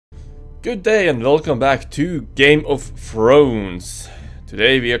Good day and welcome back to Game of Thrones.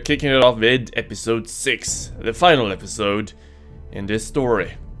 Today we are kicking it off with episode 6, the final episode in this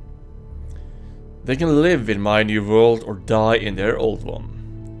story. They can live in my new world or die in their old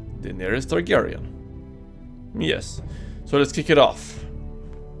one. The nearest Targaryen. Yes, so let's kick it off.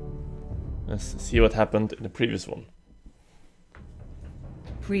 Let's see what happened in the previous one.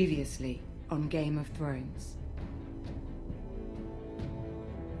 Previously on Game of Thrones.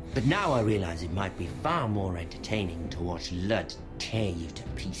 But now I realize it might be far more entertaining to watch Lud tear you to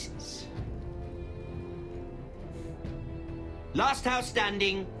pieces. Last house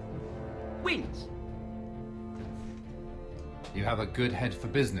standing wins. You have a good head for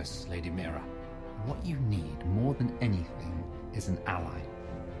business, Lady Mira. What you need more than anything is an ally.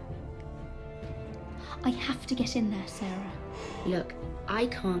 I have to get in there, Sarah. Look, I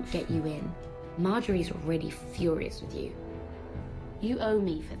can't get you in. Marjorie's already furious with you. You owe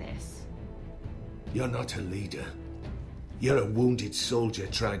me for this. You're not a leader. You're a wounded soldier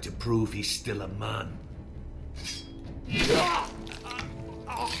trying to prove he's still a man.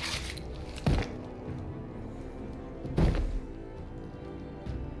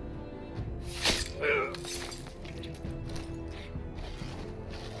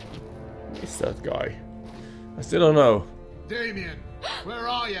 It's that guy. I still don't know. Damien, where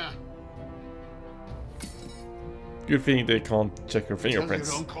are you? Good thing they can't check her fingerprints.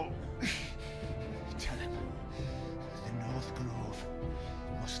 Tell your uncle. Tell him the North Grove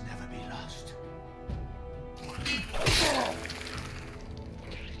must never be lost.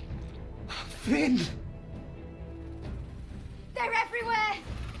 Finn! They're everywhere!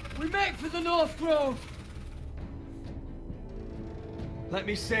 We make for the North Grove! Let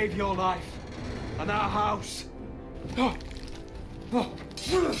me save your life and our house.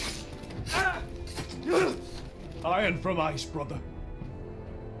 Iron from ice, brother.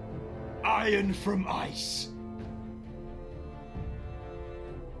 Iron from ice.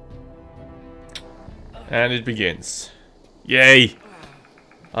 And it begins. Yay!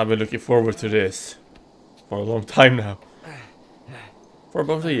 I've been looking forward to this for a long time now. For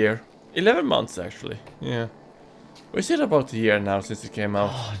about a year. 11 months actually. Yeah. Is it about a year now since it came out?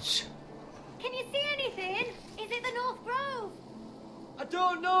 Can you see anything? Is it the North Grove? I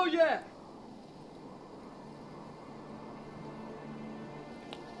don't know yet.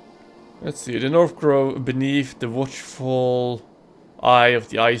 Let's see. The North Grove beneath the watchful eye of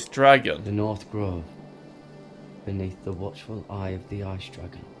the Ice Dragon. The North Grove, beneath the watchful eye of the Ice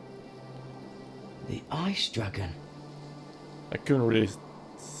Dragon. The Ice Dragon. I couldn't really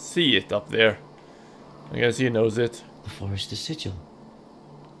see it up there. I guess he knows it. The Forester Sigil.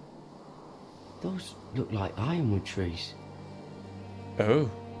 Those look like ironwood trees. Oh.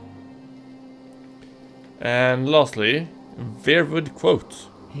 And lastly, Weirwood quote.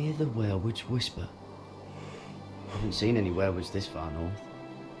 Hear the werewolves whisper. I haven't seen any werewolves this far north.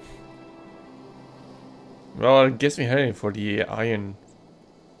 Well, I guess we're heading for the iron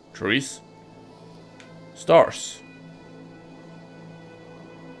trees. Stars.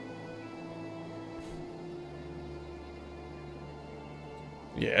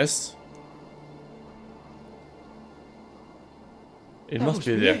 Yes. It That must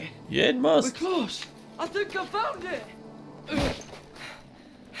be be there. it. Yeah, it We're must. close. I think I found it.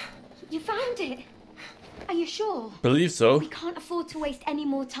 You found it? Are you sure? Believe so. We can't afford to waste any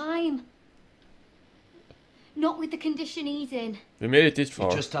more time. Not with the condition he's in. We made it this You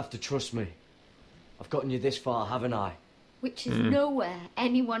far. just have to trust me. I've gotten you this far, haven't I? Which is nowhere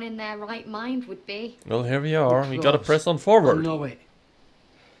anyone in their right mind would be. Well, here we are. We gotta close. press on I forward. know it.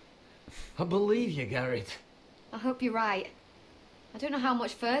 I believe you, Garrett. I hope you're right. I don't know how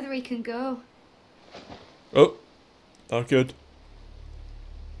much further he can go. Oh, not good.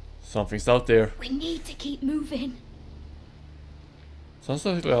 Something's out there. We need to keep moving. Sounds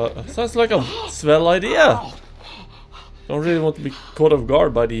like a swell idea. Don't really want to be caught off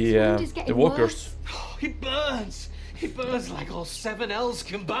guard by This wound is the getting walkers. worse. He burns. He burns like all 7 L's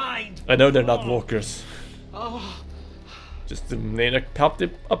combined. I know they're not walkers. Oh. Just the name that popped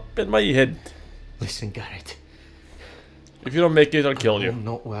it up in my head. Listen, Garrett. If you don't make it, I'll kill you. I'm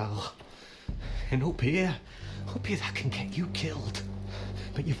not well. And up here that can get you killed.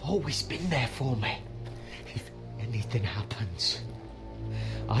 But you've always been there for me. If anything happens,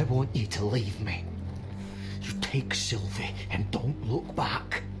 I want you to leave me. You take Sylvie and don't look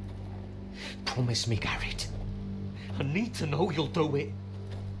back. Promise me, Garrett. I need to know you'll do it.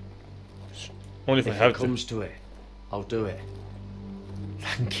 Only if I If have it to. comes to it, I'll do it.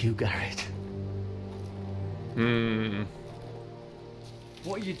 Thank you, Garrett.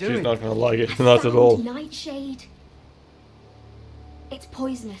 What are you She's doing? not gonna like it. Not at all. Nightshade. It's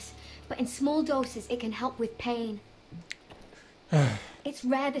poisonous, but in small doses it can help with pain. It's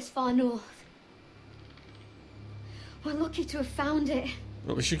rare this far north. We're lucky to have found it.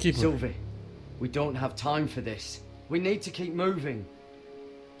 Well, we should keep Sylvie, we don't have time for this. We need to keep moving.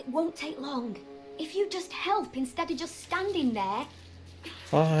 It won't take long. If you just help instead of just standing there.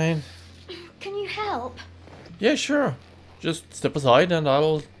 Fine. Can you help? Yeah, sure. Just step aside and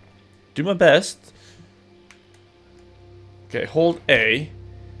I'll do my best. Okay, hold A.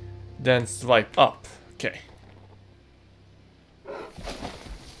 Then swipe up. Okay.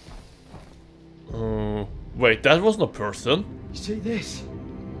 Oh, wait, that wasn't a person. You see this?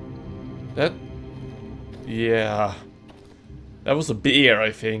 That... Yeah. That was a bear,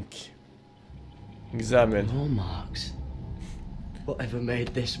 I think. Examine. Claw marks. Whatever made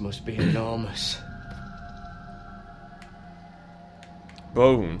this must be enormous.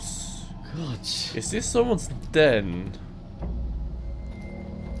 Bones. Gods. Is this someone's den?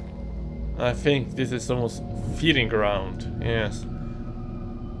 I think this is someone's feeding ground. Yes.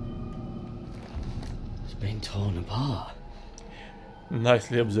 It's been torn apart.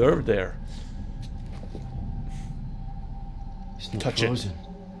 Nicely observed there. It's not Touch frozen.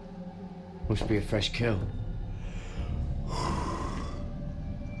 Must be a fresh kill.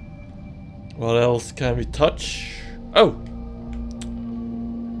 What else can we touch? Oh!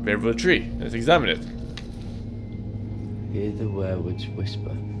 Werewolf tree. Let's examine it. Hear the werewolves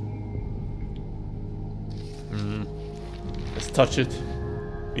whisper. Let's touch it.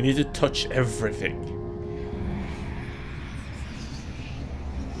 We need to touch everything.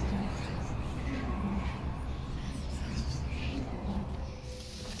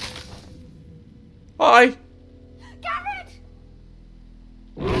 Hi! Garrett!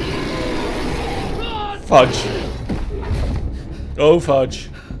 Fudge. Oh, fudge.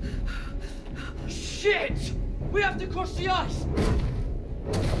 Shit! We have to cross the ice!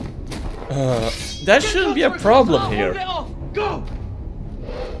 That shouldn't be a problem here. Go!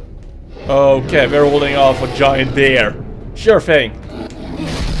 Okay, we're holding off a giant bear. Sure thing.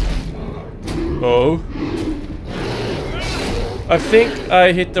 Oh. I think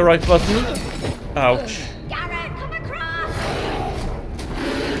I hit the right button. Ouch. Garrett, come across!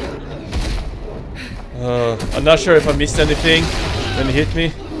 I'm not sure if I missed anything when he hit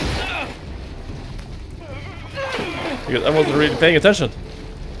me. Because I wasn't really paying attention.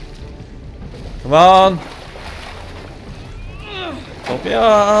 Come on. Help me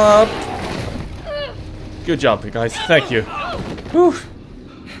up. Good job, you guys. Thank you. Whew.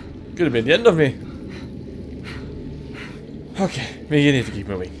 Could have been the end of me. Okay, we need to keep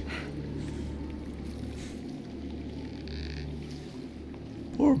moving.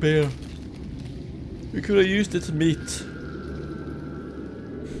 Poor bear. We could have used its meat.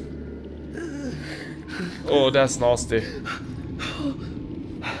 Oh, that's nasty.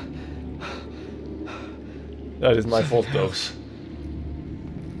 That is my fault though.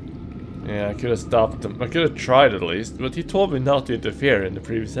 Yeah, I could have stopped him. I could have tried at least, but he told me not to interfere in the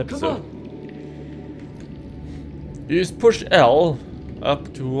previous episode. Use push L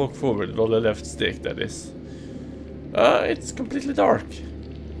up to walk forward with the left stick, that is. It's completely dark.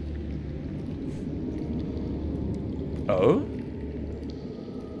 Oh?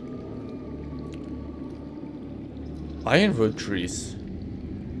 Ironwood trees.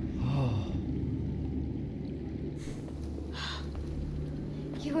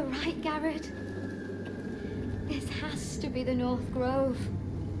 You were right, Garrett. This has to be the North Grove.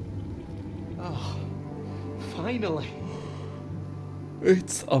 Oh, finally.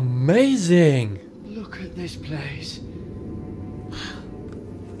 It's amazing. Look at this place.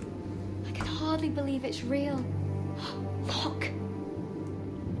 I can hardly believe it's real. Look.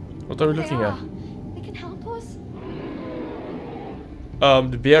 What are we looking at? They can help us.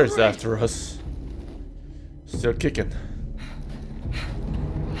 The bear is after us. Still kicking.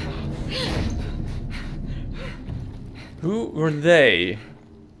 Who were they?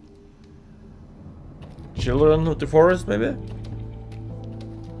 Children of the forest, maybe?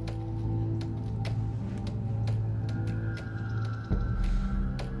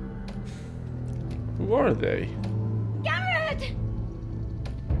 Who are they? Garrett!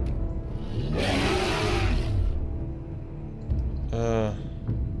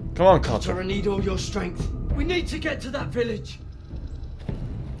 Come on, Carter. I need all your strength. We need to get to that village.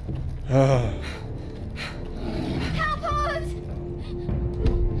 Help us!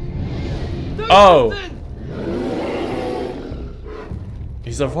 Oh!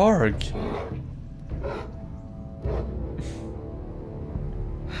 He's a varg.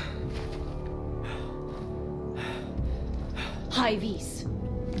 High vis.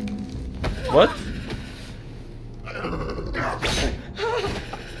 What?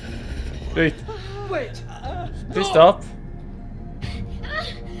 Wait. Wait. Please stop.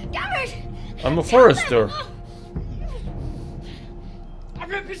 Garrett! I'm a forester. I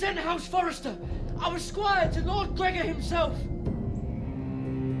represent House Forrester. I was squire to Lord Gregor himself.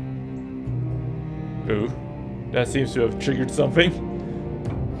 Ooh, that seems to have triggered something.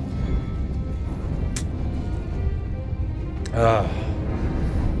 Ah.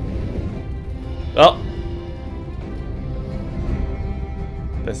 Well,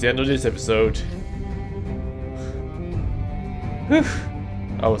 that's the end of this episode. Whew.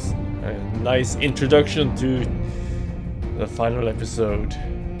 That was a nice introduction to the final episode.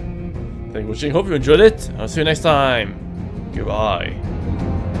 Thank you for watching. Hope you enjoyed it. I'll see you next time. Goodbye.